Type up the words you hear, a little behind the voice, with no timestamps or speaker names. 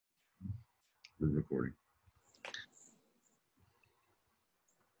We're recording.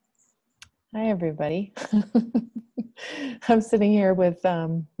 Hi, everybody. I'm sitting here with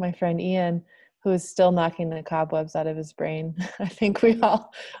my friend Ian, who is still knocking the cobwebs out of his brain. I think we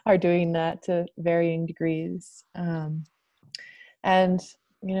all are doing that to varying degrees. And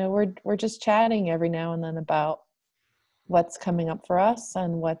you know, we're just chatting every now and then about what's coming up for us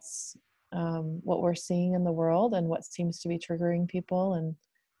and what we're seeing in the world and what seems to be triggering people.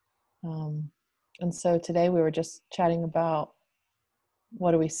 And so today we were just chatting about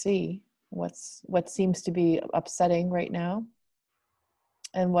what do we see, what seems to be upsetting right now,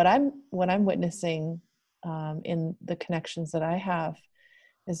 and what I'm witnessing in the connections that I have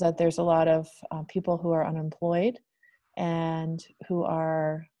is that there's a lot of people who are unemployed and who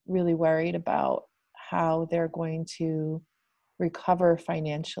are really worried about how they're going to recover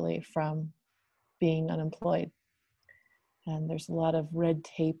financially from being unemployed. And there's a lot of red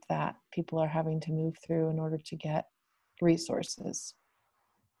tape that people are having to move through in order to get resources.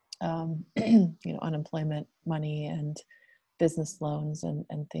 Unemployment money and business loans and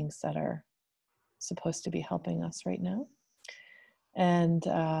things that are supposed to be helping us right now. And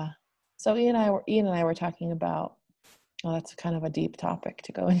so Ian and I were talking about, well, that's kind of a deep topic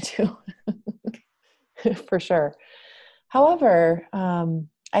to go into for sure. However,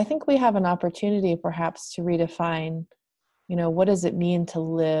 I think we have an opportunity perhaps to redefine, what does it mean to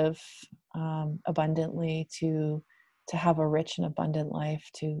live abundantly, to have a rich and abundant life,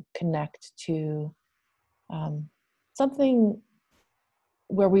 to connect to something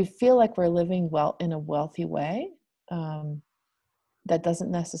where we feel like we're living well in a wealthy way, that doesn't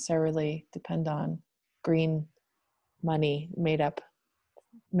necessarily depend on green money, made up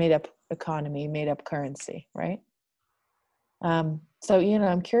economy, made up currency, right? So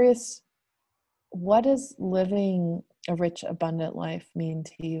I'm curious, what does living a rich, abundant life mean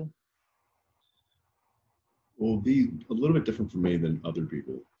to you? Will be a little bit different for me than other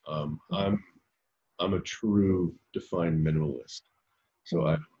people. I'm a true defined minimalist. So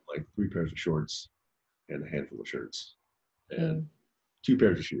I have like 3 pairs of shorts and a handful of shirts and 2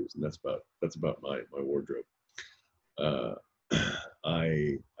 pairs of shoes, and that's about my wardrobe.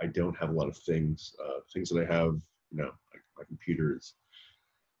 I don't have a lot of things. Things that I have, my computer is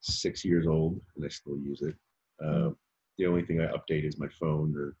 6 years old and I still use it. The only thing I update is my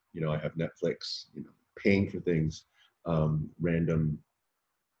phone, or I have Netflix. Paying for things, random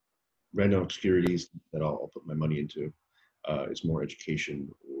obscurities that I'll put my money into. Is more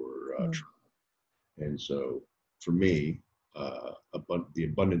education or travel. And so for me, the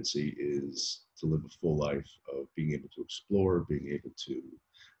abundancy is to live a full life of being able to explore, being able to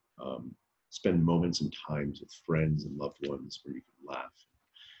spend moments and times with friends and loved ones where you can laugh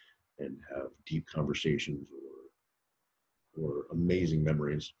and have deep conversations or amazing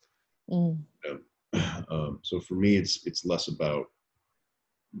memories. So for me, it's less about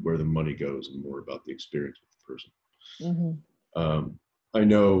where the money goes and more about the experience with the person. I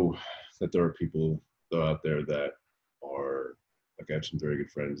know that there are people out there that are, like, I have some very good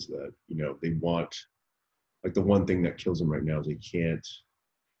friends that, they want, like, the one thing that kills them right now is they can't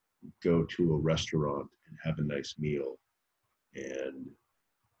go to a restaurant and have a nice meal and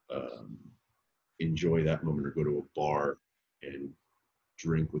enjoy that moment, or go to a bar and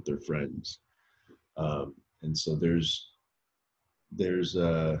drink with their friends. And so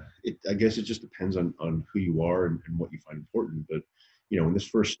I guess it just depends on who you are and what you find important. But, when this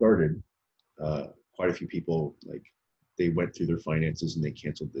first started, quite a few people, like, they went through their finances and they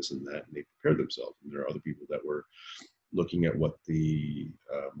canceled this and that, and they prepared themselves. And there are other people that were looking at what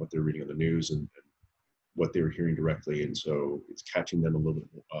they're reading on the news and what they were hearing directly. And so it's catching them a little bit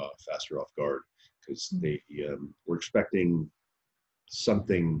faster off guard, because they were expecting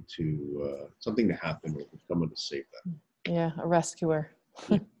something to happen, or someone to save them. Yeah, a rescuer.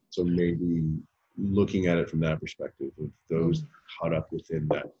 So maybe looking at it from that perspective, of those that are caught up within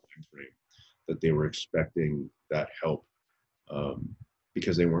that time frame, that they were expecting that help,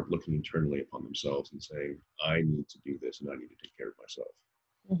 because they weren't looking internally upon themselves and saying, I need to do this and I need to take care of myself.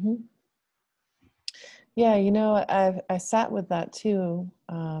 Yeah, I sat with that too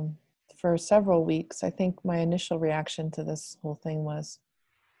for several weeks. I think my initial reaction to this whole thing was,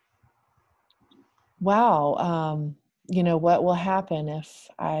 wow, what will happen if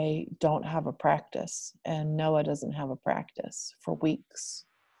I don't have a practice and Noah doesn't have a practice for weeks?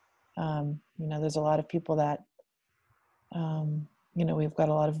 There's a lot of people that, we've got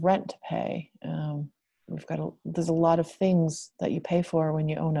a lot of rent to pay. There's a lot of things that you pay for when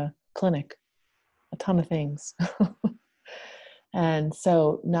you own a clinic, a ton of things. And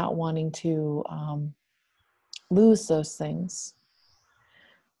so not wanting to lose those things.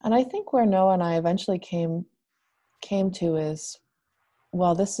 And I think where Noah and I eventually came to is,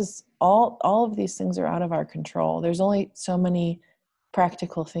 well, this is all of these things are out of our control. There's only so many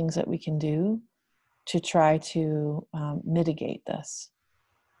practical things that we can do to try to mitigate this.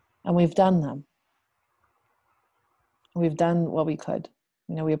 And we've done them. We've done what we could.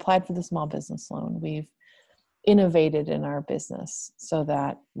 You know, we applied for the small business loan. We've innovated in our business so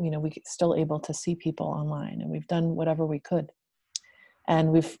that, you know, we're still able to see people online, and we've done whatever we could.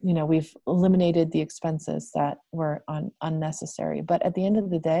 And we've eliminated the expenses that were unnecessary. But at the end of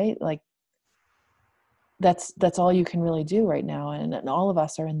the day, like, that's all you can really do right now. And all of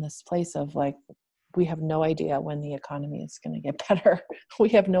us are in this place of like, we have no idea when the economy is going to get better. We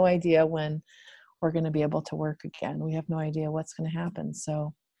have no idea when we're going to be able to work again. We have no idea what's going to happen.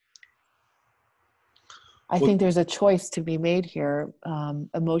 So I Well, think there's a choice to be made here,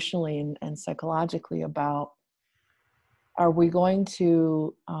 emotionally and psychologically, about, are we going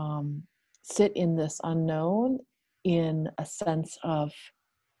to sit in this unknown in a sense of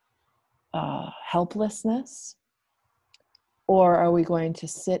helplessness? Or are we going to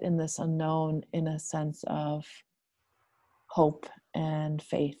sit in this unknown in a sense of hope and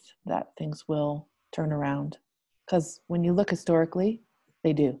faith that things will turn around? Because when you look historically,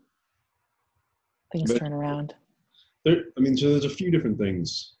 they do. Things but turn around. so there's a few different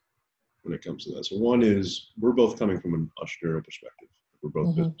things when it comes to that. So one is, we're both coming from an entrepreneurial perspective. We're both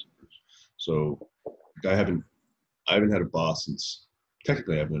Mm-hmm. business owners. So like, I haven't had a boss since,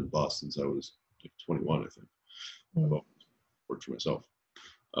 technically I haven't had a boss since I was like 21, I think. I've always worked for myself.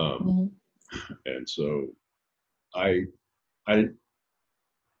 Mm-hmm. And so I,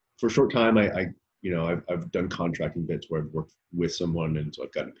 for a short time, I've done contracting bits where I've worked with someone, and so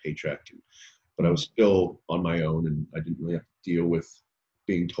I've gotten a paycheck, but I was still on my own, and I didn't really have to deal with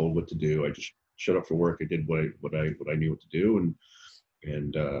being told what to do. I just showed up for work. I did what I knew what to do,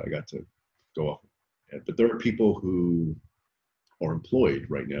 and I got to go off. But there are people who are employed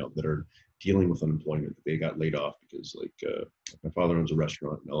right now that are dealing with unemployment. They got laid off because, my father owns a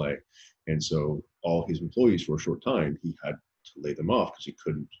restaurant in LA, and so all his employees, for a short time, he had to lay them off because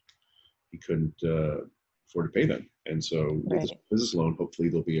he couldn't afford to pay them. And so with this Right. business loan, hopefully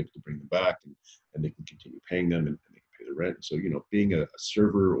they'll be able to bring them back, and they can continue paying them, and they can pay the rent. So, being a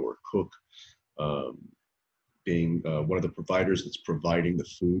server or a cook, um, being one of the providers that's providing the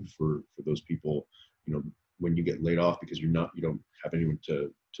food for those people, when you get laid off because you don't have anyone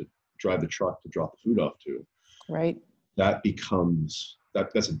to drive the truck to drop the food off to, Right. that becomes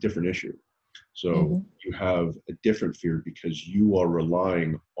that's a different issue. So Mm-hmm. you have a different fear because you are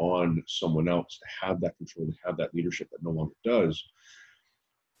relying on someone else to have that control, to have that leadership that no longer does,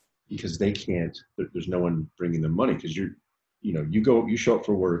 because they can't. There's no one bringing them money, because you show up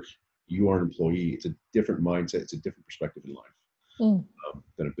for work, you are an employee. It's a different mindset. It's a different perspective in life, Mm.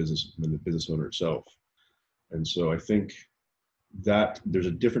 than the business owner itself. And so I think that there's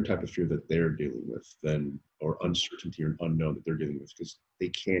a different type of fear that they're dealing with or uncertainty or unknown that they're dealing with, because they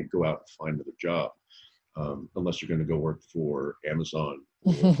can't go out and find another job, unless you're going to go work for Amazon,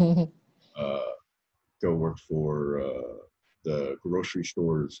 or uh, go work for the grocery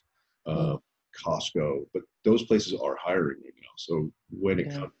stores, Mm. uh, Costco. But those places are hiring right now. So when it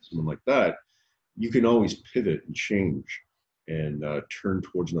Yeah. comes to someone like that, you can always pivot and change and turn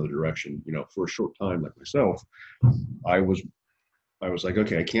towards another direction. For a short time, like myself, I was I was like,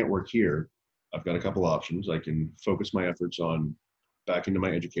 okay, I can't work here. I've got a couple options. I can focus my efforts on back into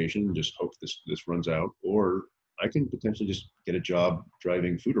my education and just hope this runs out, or I can potentially just get a job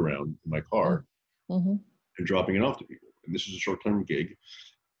driving food around in my Mm. car Mm-hmm. and dropping it off to people. And this is a short-term gig.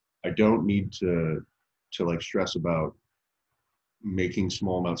 I don't need to like stress about making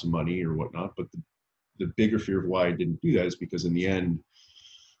small amounts of money or whatnot. But the bigger fear of why I didn't do that is because in the end,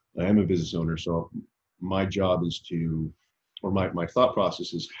 I am a business owner. So my job is my thought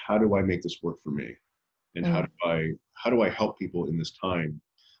process is, how do I make this work for me? And Mm. how do I help people in this time,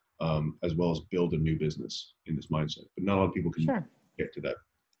 as well as build a new business in this mindset? But not a lot of people can Sure. get to that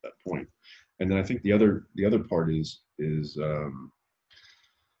point. And then I think the other part is uh,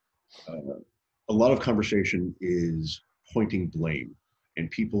 a lot of conversation is pointing blame, and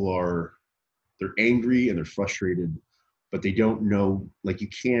they're angry and they're frustrated, but they don't know, like, you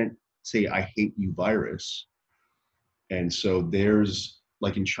can't say I hate you virus. And so there's,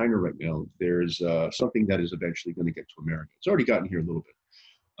 like, in China right now, there's something that is eventually going to get to America. It's already gotten here a little bit.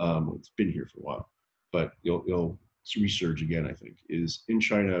 It's been here for a while, but it'll resurge again, I think. Is in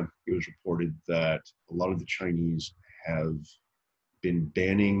China, it was reported that a lot of the Chinese have been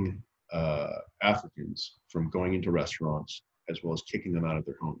banning Africans from going into restaurants, as well as kicking them out of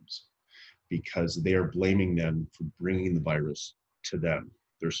their homes, because they are blaming them for bringing the virus to them.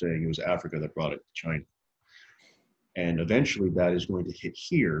 they're saying it was Africa that brought it to China. And eventually that is going to hit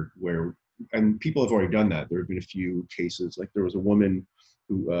here where, and people have already done that. There have been a few cases, like there was a woman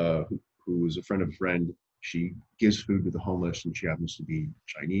who was a friend of a friend. She gives food to the homeless and she happens to be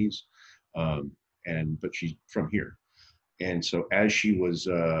Chinese. But she's from here. And so as she was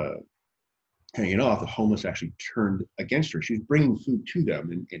hanging off, the homeless actually turned against her. She was bringing food to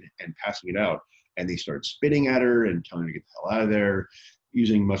them and passing it out. And they started spitting at her and telling her to get the hell out of there,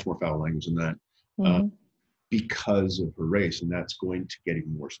 using much more foul language than that. Mm-hmm. Because of her race. And that's going to get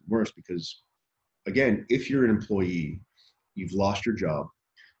even worse and worse because, again, if you're an employee, you've lost your job,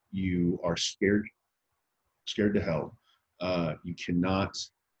 you are scared to hell. You cannot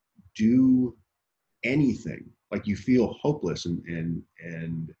do anything. Like you feel hopeless and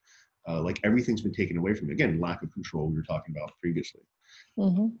like everything's been taken away from you. Again, lack of control we were talking about previously.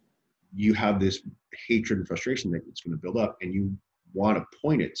 Mm-hmm. You have this hatred and frustration that it's going to build up and you want to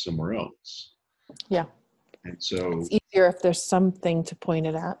point it somewhere else. Yeah. And so it's easier if there's something to point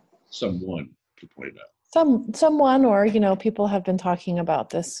it at. Someone to point it out. Someone, or, people have been talking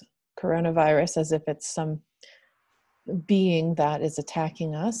about this coronavirus as if it's some being that is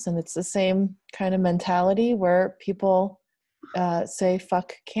attacking us. And it's the same kind of mentality where people say,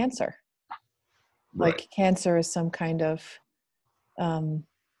 fuck cancer. Right. Like cancer is some kind of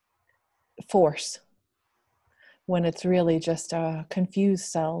force when it's really just confused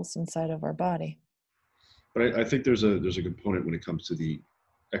cells inside of our body. But I think there's a component when it comes to the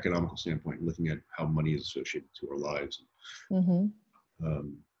economical standpoint, looking at how money is associated to our lives. Mm-hmm.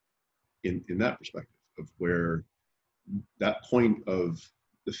 In that perspective of where that point of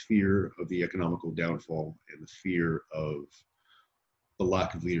the fear of the economical downfall and the fear of the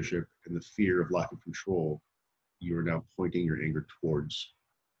lack of leadership and the fear of lack of control, you are now pointing your anger towards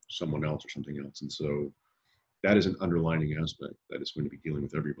someone else or something else. And so that is an underlining aspect that is going to be dealing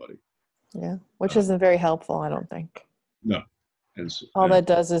with everybody. Yeah, which isn't very helpful, I don't think. No. And so, all that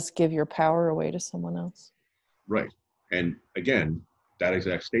does is give your power away to someone else. Right. And again, that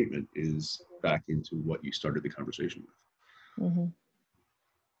exact statement is back into what you started the conversation with. Mm-hmm.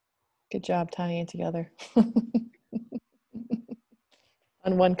 Good job tying it together.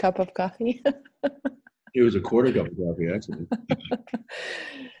 On 1 cup of coffee. It was a quarter cup of coffee, actually.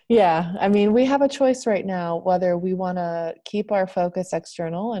 Yeah, I mean, we have a choice right now whether we want to keep our focus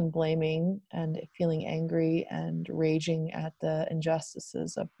external and blaming and feeling angry and raging at the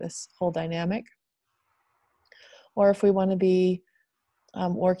injustices of this whole dynamic, or if we want to be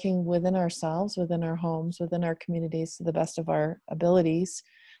working within ourselves, within our homes, within our communities to the best of our abilities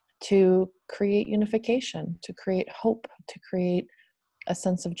to create unification, to create hope, to create a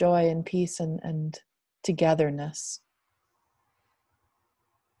sense of joy and peace and togetherness.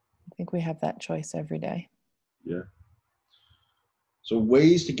 I think we have that choice every day. Yeah. So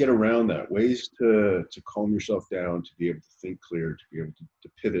ways to get around that, ways to calm yourself down, to be able to think clear, to be able to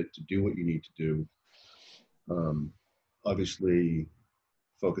pivot, to do what you need to do. Obviously,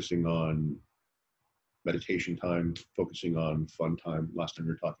 focusing on meditation time, focusing on fun time. Last time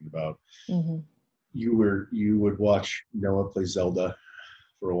we were talking about, Mm-hmm. you would watch Noah play Zelda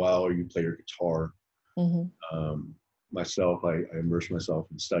for a while, or you play your guitar. Mm-hmm. Myself, I immerse myself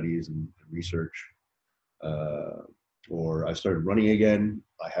in studies and research. Or I started running again.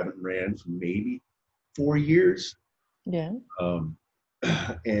 I haven't ran for maybe 4 years. Yeah.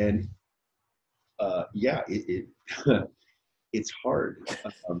 And yeah, it's hard.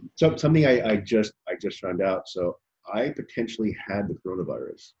 So something I just found out. So I potentially had the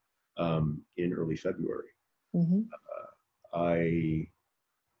coronavirus in early February. Mm-hmm.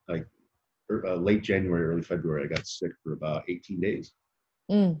 Late January, early February, I got sick for about 18 days.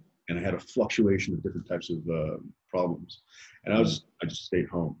 Mm. And I had a fluctuation of different types of problems. And I just stayed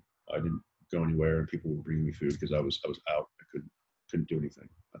home. I didn't go anywhere, and people were bringing me food because I was out. I couldn't do anything.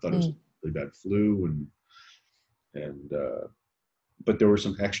 I thought it was a really bad flu, but there were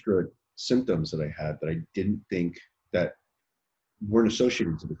some extra symptoms that I had that I didn't think that weren't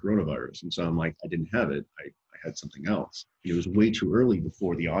associated to the coronavirus. And so I'm like, I didn't have it. I had something else. It was way too early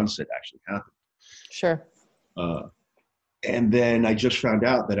before the onset actually happened. Sure. And then I just found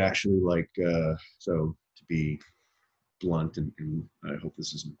out that actually, so to be blunt, and I hope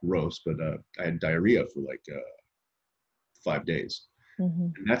this isn't gross, but I had diarrhea for 5 days. Mm-hmm.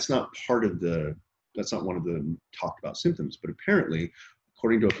 And that's not one of the talked about symptoms, but apparently,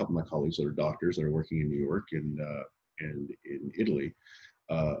 according to a couple of my colleagues that are doctors that are working in New York and in Italy,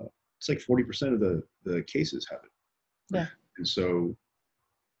 it's like 40% of the cases have it. Yeah. And so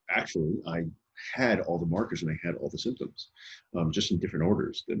actually I had all the markers and I had all the symptoms, just in different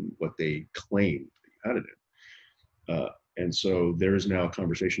orders than what they claimed that you had it in. And so there is now a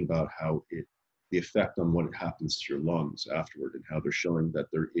conversation about how the effect on what happens to your lungs afterward, and how they're showing that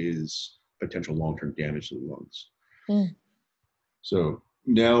there is potential long-term damage to the lungs. Mm. So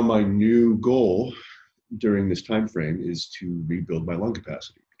now my new goal during this time frame is to rebuild my lung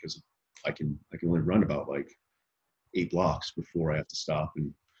capacity, because I can only run about like 8 blocks before I have to stop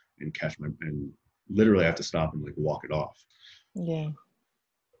and catch my, and literally I have to stop and like walk it off. Yeah.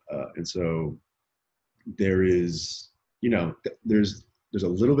 And so there is, there's a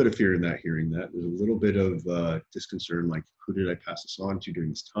little bit of fear in that, hearing that. There's a little bit of disconcern, like, who did I pass this on to during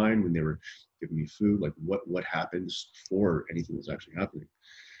this time when they were giving me food? Like, what happens before anything was actually happening?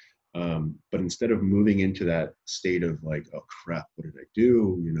 But instead of moving into that state of like, oh crap, what did I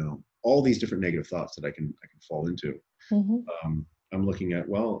do? All these different negative thoughts that I can fall into. Mm-hmm. I'm looking at,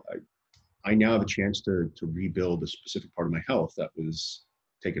 well, I now have a chance to rebuild a specific part of my health that was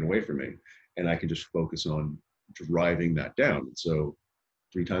taken away from me, and I can just focus on driving that down. And so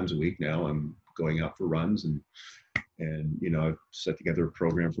 3 times a week now, I'm going out for runs, and I've set together a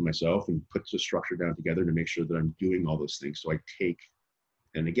program for myself and put the structure down together to make sure that I'm doing all those things. So I take,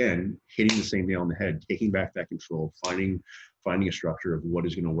 and again, hitting the same nail on the head, taking back that control, finding a structure of what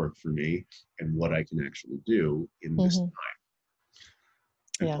is going to work for me and what I can actually do in this Mm-hmm. time.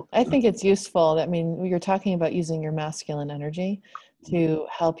 Yeah, I think it's useful. I mean, you're talking about using your masculine energy to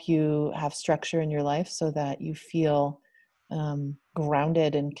help you have structure in your life so that you feel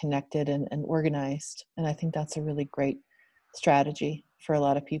grounded and connected and organized. And I think that's a really great strategy for a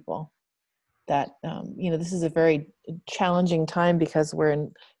lot of people. That, this is a very challenging time because we're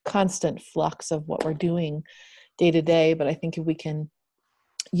in constant flux of what we're doing day to day. But I think if we can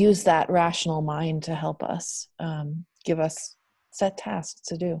use that rational mind to help us, give us set tasks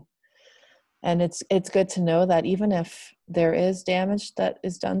to do. And it's good to know that even if there is damage that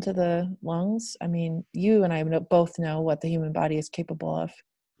is done to the lungs, I mean, you and I both know what the human body is capable of.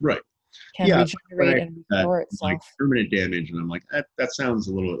 Right. Can Yeah. When regenerate I and that, restore like, itself. permanent damage, and I'm like, that sounds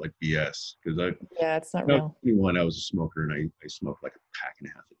a little bit like BS, because Yeah, it's not when I was real. 21, I was a smoker, and I smoked like a pack and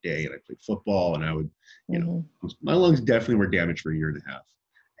a half a day, and I played football, and I would, Mm-hmm. my lungs definitely were damaged for a year and a half.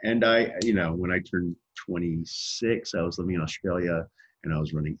 And when I turned 26, I was living in Australia, and I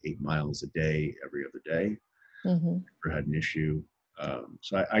was running 8 miles a day every other day. Mm-hmm. Never had an issue.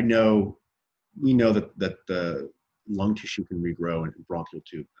 So we know that the lung tissue can regrow, and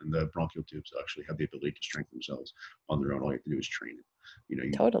the bronchial tubes actually have the ability to strengthen themselves on their own. All you have to do is train it.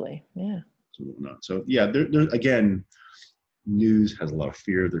 You Totally. Yeah. so whatnot. So yeah, there again, news has a lot of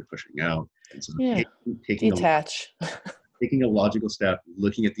fear they're pushing out, and so Yeah. taking Detach. a logical step,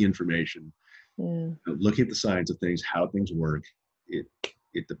 looking at the information, Yeah. looking at the science of things, how things work.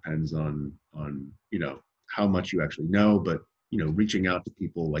 It depends on how much you actually know, but reaching out to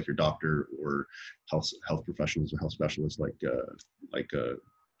people like your doctor or health professionals or health specialists like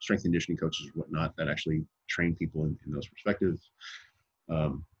strength and conditioning coaches or whatnot that actually train people in those perspectives.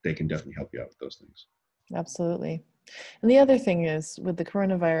 They can definitely help you out with those things. Absolutely. And the other thing is with the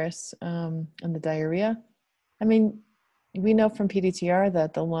coronavirus and the diarrhea, I mean, we know from PDTR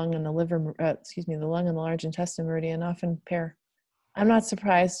that the lung and the the lung and the large intestine meridian often pair. I'm not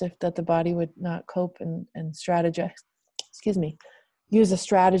surprised that the body would not cope and strategize, use a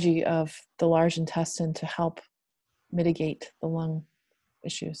strategy of the large intestine to help mitigate the lung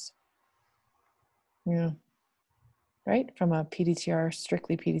issues. Yeah. Right? From a PDTR,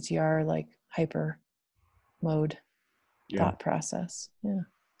 strictly PDTR, like hyper mode Yeah. thought process. Yeah.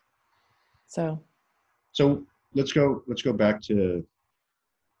 So let's go back to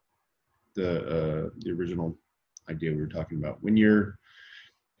the original idea we were talking about. When you're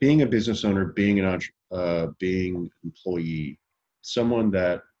being a business owner, being being employee, someone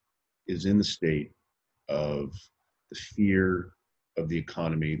that is in the state of the fear of the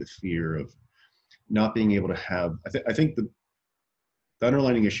economy, the fear of not being able to have. I think the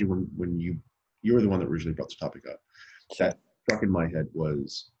underlying issue when you were the one that originally brought the topic up, sure. that struck in my head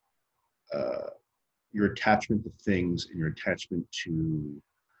was your attachment to things and your attachment to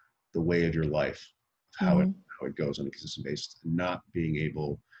the way of your life, how Mm-hmm. it goes on a consistent basis, and not being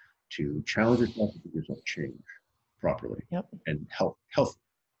able to challenge yourself and give yourself change properly Yep. and health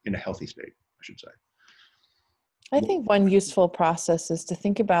in a healthy state, I should say. I think one useful process is to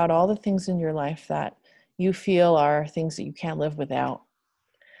think about all the things in your life that you feel are things that you can't live without,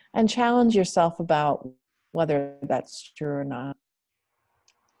 and challenge yourself about whether that's true or not.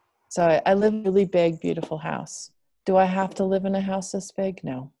 So I live in a really big, beautiful house. Do I have to live in a house this big?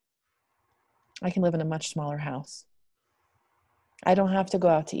 No. I can live in a much smaller house. I don't have to go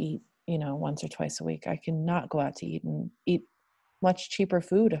out to eat, once or twice a week. I can not go out to eat and eat much cheaper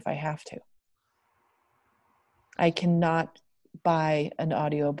food if I have to. I cannot buy an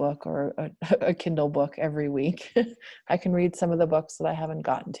audiobook or a Kindle book every week. I can read some of the books that I haven't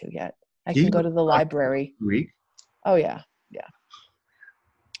gotten to yet. I Do you can go to the library. week? Oh yeah. Yeah.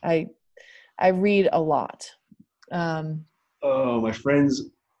 I I read a lot. Um, Oh, my friends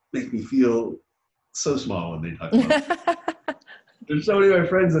make me feel so small when they talk about it. There's so many of my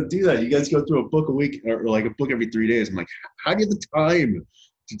friends that do that. You guys go through a book a week or like a book every 3 days. I'm like, how do you have the time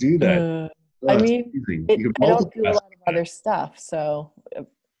to do that? uh, I Oh, it's mean, amazing. You can I don't do a multitask. lot of other stuff. So,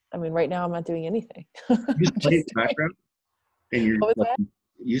 I mean, right now I'm not doing anything. You just play in Just the doing, background and you're what was like, that?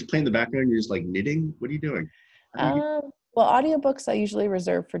 you just play in the background. You're just like knitting. What are you doing? How do you do? Well, audiobooks I usually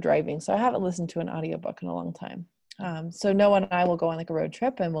reserve for driving. So I haven't listened to an audiobook in a long time. So Noah and I will go on like a road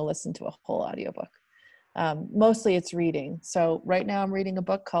trip and we'll listen to a whole audiobook. Mostly it's reading. So right now I'm reading a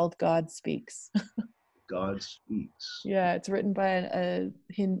book called God Speaks. God speaks. Yeah, it's written by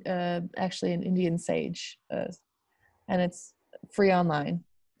actually an Indian sage, and it's free online.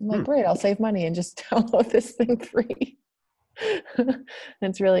 I'm like, Hmm. great, I'll save money and just download this thing free. And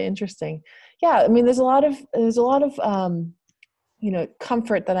it's really interesting. Yeah, I mean, there's a lot of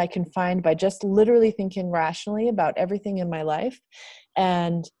comfort that I can find by just literally thinking rationally about everything in my life,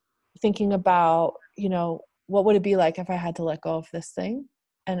 and thinking about what would it be like if I had to let go of this thing,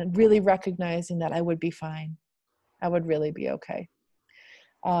 and really recognizing that I would be fine. I would really be okay.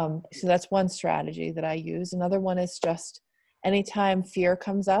 So that's one strategy that I use. Another one is just anytime fear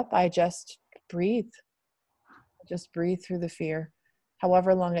comes up, I just breathe. Just breathe through the fear.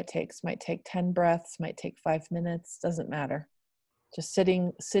 However long it takes, might take 10 breaths, might take 5 minutes, doesn't matter. Just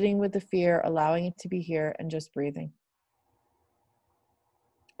sitting with the fear, allowing it to be here, and just breathing.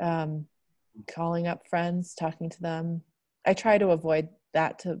 Calling up friends, talking to them. I try to avoid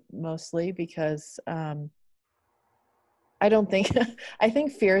that to mostly because I don't think I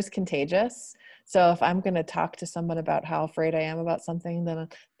think fear is contagious. So if I'm going to talk to someone about how afraid I am about something, then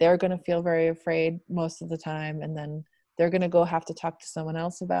they're going to feel very afraid most of the time, and then they're going to go have to talk to someone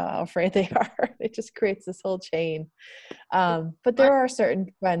else about how afraid they are. It just creates this whole chain. But I, there are certain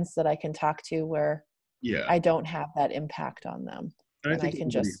friends that I can talk to where yeah. I don't have that impact on them, And I and I think can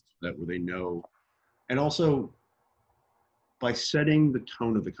everybody has just that where they know, and also by setting the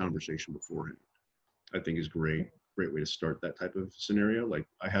tone of the conversation beforehand, I think is great way to start that type of scenario. Like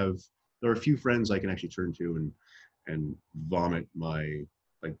there are a few friends I can actually turn to and vomit my,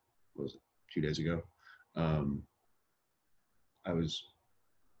 like, what was it, 2 days ago? Um, I was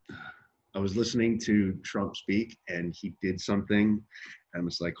I was listening to Trump speak, and he did something, and I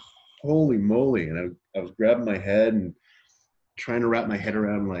was like, holy moly! And I was grabbing my head and trying to wrap my head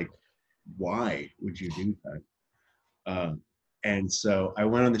around, like, why would you do that? Um, and so I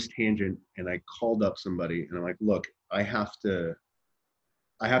went on this tangent, and I called up somebody, and I'm like, look, I have to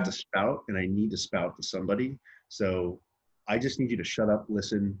spout, and I need to spout to somebody. So I just need you to shut up,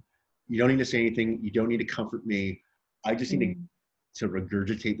 listen. You don't need to say anything. You don't need to comfort me. I just need mm, to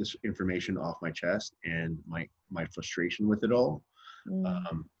regurgitate this information off my chest and my frustration with it all,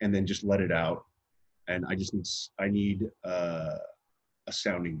 mm, and then just let it out. And I need a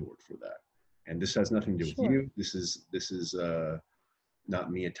sounding board for that. And this has nothing to do with sure. you. This is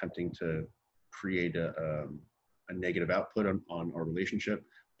not me attempting to create a negative output on our relationship,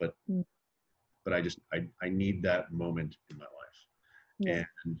 but Mm, I need that moment in my yeah. life,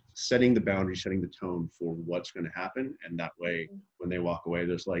 and setting the boundary, setting the tone for what's going to happen. And that way, when they walk away,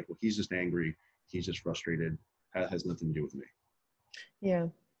 there's like, well, he's just angry, he's just frustrated, has nothing to do with me. Yeah.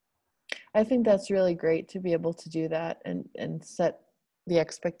 I think that's really great to be able to do that and set the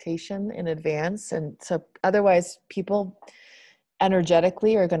expectation in advance. And so otherwise people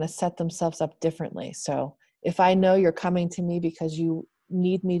energetically are going to set themselves up differently. So if I know you're coming to me because you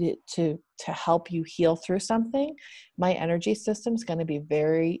need me to help you heal through something, my energy system is going to be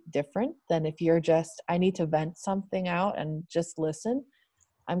very different than if you're just, I need to vent something out and just listen.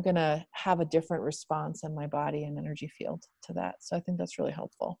 I'm going to have a different response in my body and energy field to that. So I think that's really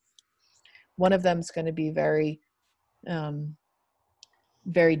helpful. One of them is going to be um,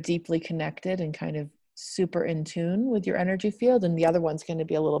 very deeply connected and kind of super in tune with your energy field, and the other one's going to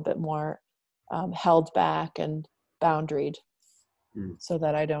be a little bit more held back and boundaried, Mm. so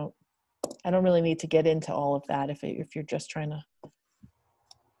that I don't really need to get into all of that if you're just trying to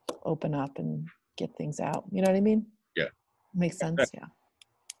open up and get things out. You know what I mean? Yeah. Makes sense. Yeah.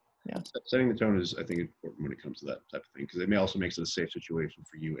 Yeah. Setting the tone is, I think, important when it comes to that type of thing, because it may also makes it a safe situation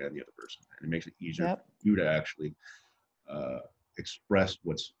for you and the other person, and it makes it easier for Yep. you to actually uh, express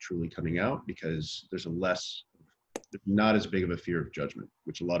what's truly coming out, because there's not as big of a fear of judgment,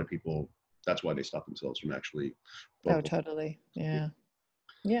 which a lot of people, that's why they stop themselves from actually Oh, vocal. totally. Yeah.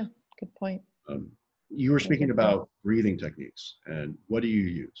 Yeah. Good point. Um, You were Those are speaking cool. about breathing techniques, and what do you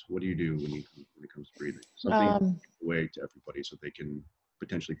use? What do you do when it comes to breathing? Something Um, way to everybody so they can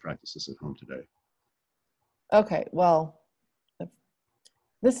potentially practice this at home today. okay, well,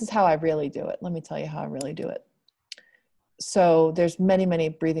 this is how I really do it. Let me tell you how I really do it. So there's many, many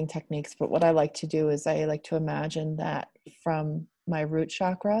breathing techniques, but what I like to do is I like to imagine that from my root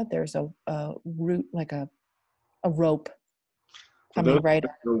chakra, there's a root, like a rope For those coming right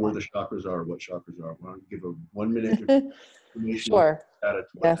who don't know where out. the chakras are, what chakras are, why don't you give a 1 minute information on Sure. that,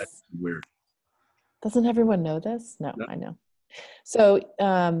 what that Yes. is and where? Doesn't everyone know this? No, No? I know. So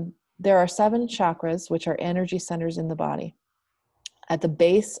there are 7 chakras, which are energy centers in the body. At the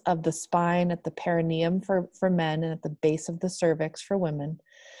base of the spine, at the perineum for men, and at the base of the cervix for women,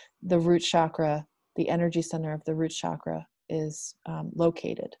 the root chakra, the energy center of the root chakra is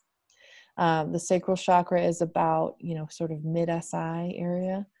located. The sacral chakra is about, sort of mid-SI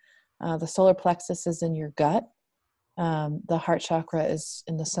area. The solar plexus is in your gut. The heart chakra is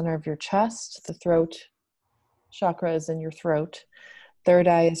in the center of your chest. The throat chakra is in your throat. Third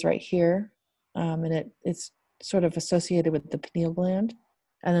eye is right here, and it's sort of associated with the pineal gland.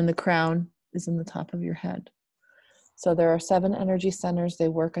 And then the crown is in the top of your head. So there are 7 energy centers. They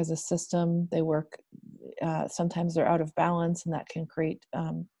work as a system. They work, sometimes they're out of balance, and that can create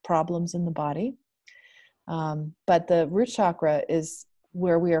problems in the body. But the root chakra is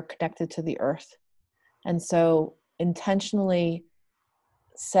where we are connected to the earth. And so intentionally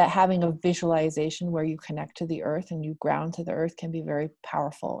having a visualization where you connect to the earth and you ground to the earth can be very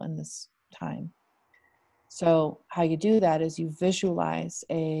powerful in this time. So how you do that is you visualize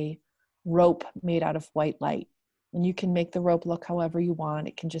a rope made out of white light. And you can make the rope look however you want.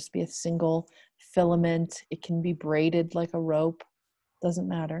 It can just be a single filament. It can be braided like a rope. Doesn't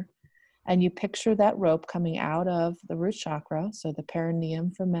matter. And you picture that rope coming out of the root chakra, so the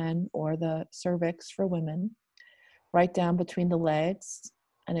perineum for men or the cervix for women, right down between the legs,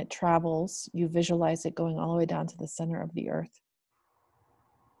 and it travels. You visualize it going all the way down to the center of the earth.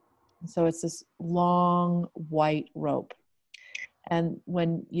 So it's this long white rope. And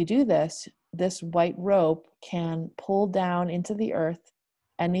when you do this, this white rope can pull down into the earth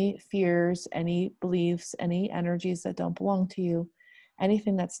any fears, any beliefs, any energies that don't belong to you,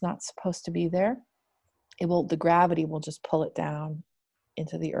 anything that's not supposed to be there. The gravity will just pull it down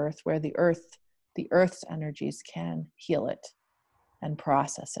into the earth, where the earth's energies can heal it and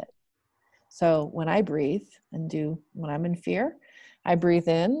process it. So when I breathe when I'm in fear, I breathe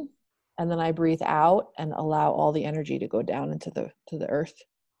in and then I breathe out and allow all the energy to go down into the earth.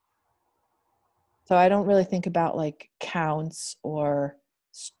 So I don't really think about like counts or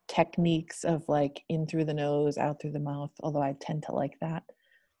techniques of like in through the nose, out through the mouth, although I tend to like that.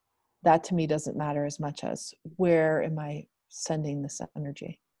 That to me doesn't matter as much as where am I sending this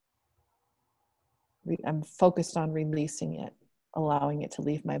energy? I'm focused on releasing it, allowing it to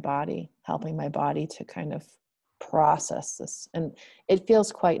leave my body, helping my body to kind of process this. And it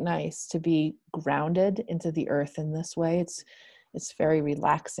feels quite nice to be grounded into the earth in this way. It's very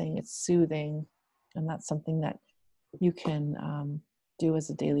relaxing, it's soothing, and that's something that you can do as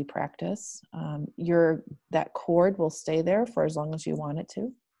a daily practice. That cord will stay there for as long as you want it to.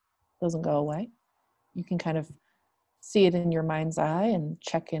 It doesn't go away. You can kind of see it in your mind's eye and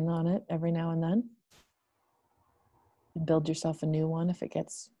check in on it every now and then. And build yourself a new one if it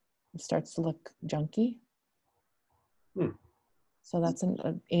starts to look junky. So that's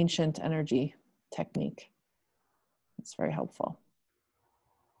an ancient energy technique. It's very helpful.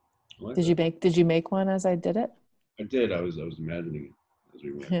 Like Did you make one as I did it? I did. I was imagining it as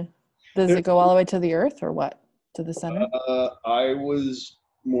we went. Does it go all the way to the earth or what? To the center? I was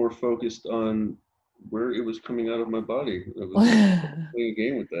more focused on where it was coming out of my body. I was playing a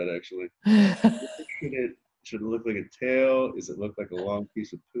game with that actually. Should it look like a tail? Does it look like a long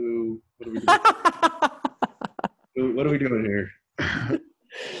piece of poo? What are we doing? What are we doing here?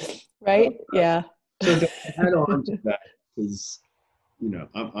 Right? Yeah. So to add on to that, because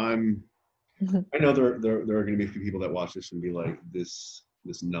I know there are going to be a few people that watch this and be like, this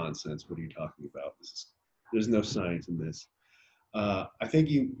nonsense. What are you talking about? There's no science in this. I think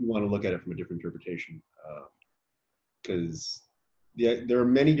you want to look at it from a different interpretation, because there are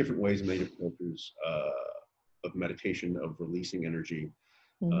many different ways and many different filters of meditation, of releasing energy.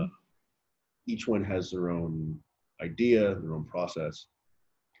 Mm-hmm. Each one has their own idea, their own process.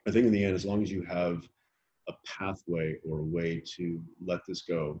 I think in the end, as long as you have a pathway or a way to let this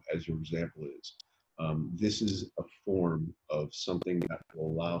go, as your example is, this is a form of something that will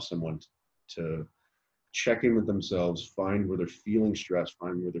allow someone to check in with themselves, find where they're feeling stress,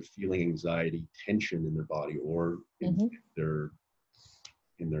 find where they're feeling anxiety, tension in their body or in their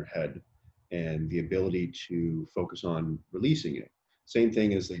head, and the ability to focus on releasing it. Same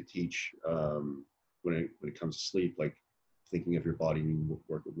thing as they teach when it comes to sleep, like thinking of your body. You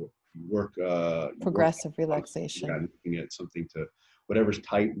work Progressive relaxation. yeah, looking at something to whatever's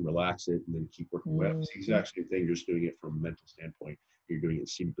tight and relax it, and then keep working away. It's the Mm-hmm. exact same thing. You're just doing it from a mental standpoint. You're doing it in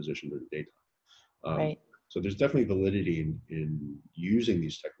seated position during the daytime. Right. So there's definitely validity in using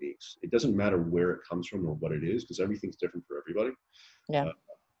these techniques. It doesn't matter where it comes from or what it is, because everything's different for everybody. Yeah.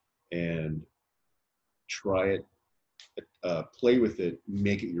 And try it, play with it,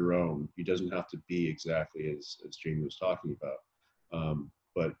 make it your own. It doesn't have to be exactly as Jamie was talking about.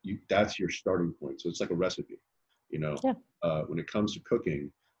 But that's your starting point. So it's like a recipe, you know. Yeah. When it comes to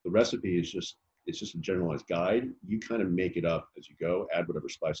cooking, the recipe is just it's just a generalized guide. You kind of make it up as you go, add whatever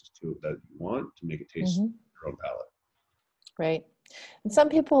spices to it that you want to make it taste Mm-hmm. your own palate. Right. And some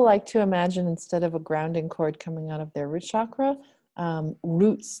people like to imagine, instead of a grounding cord coming out of their root chakra,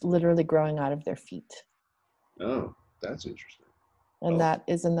 roots literally growing out of their feet. Oh, that's interesting. And Oh, that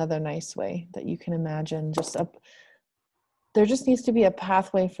is another nice way that you can imagine. There just needs to be a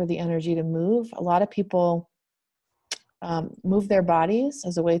pathway for the energy to move. A lot of people move their bodies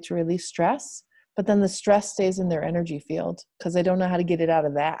as a way to release stress, but then the stress stays in their energy field because they don't know how to get it out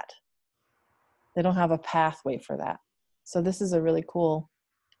of that. They don't have a pathway for that. So this is a really cool,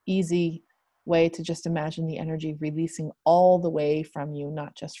 easy way to just imagine the energy releasing all the way from you,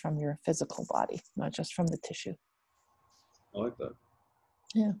 not just from your physical body, not just from the tissue. I like that.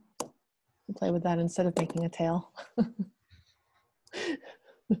 Yeah. Play with that instead of making a tail.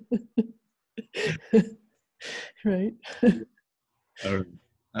 Right. All right.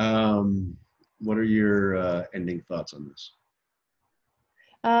 What are your ending thoughts on this?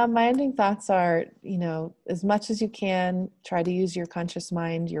 My ending thoughts are, as much as you can, try to use your conscious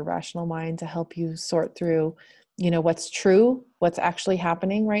mind, your rational mind, to help you sort through, what's true, what's actually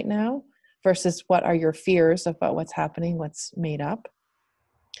happening right now, versus what are your fears about what's happening, what's made up.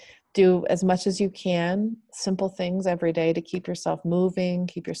 Do as much as you can, simple things every day to keep yourself moving,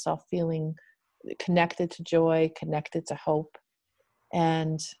 keep yourself feeling connected to joy, connected to hope,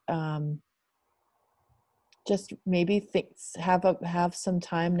 and just maybe have some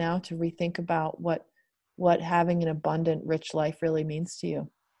time now to rethink about what having an abundant, rich life really means to you.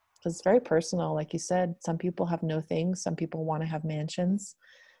 Because it's very personal. Like you said, some people have no things. Some people want to have mansions.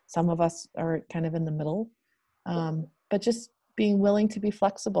 Some of us are kind of in the middle. But just being willing to be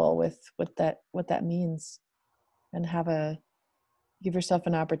flexible with what that means, and give yourself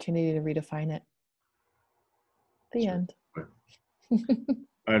an opportunity to redefine it. The Sure. end.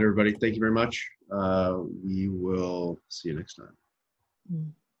 All right, everybody. Thank you very much. We will see you next time.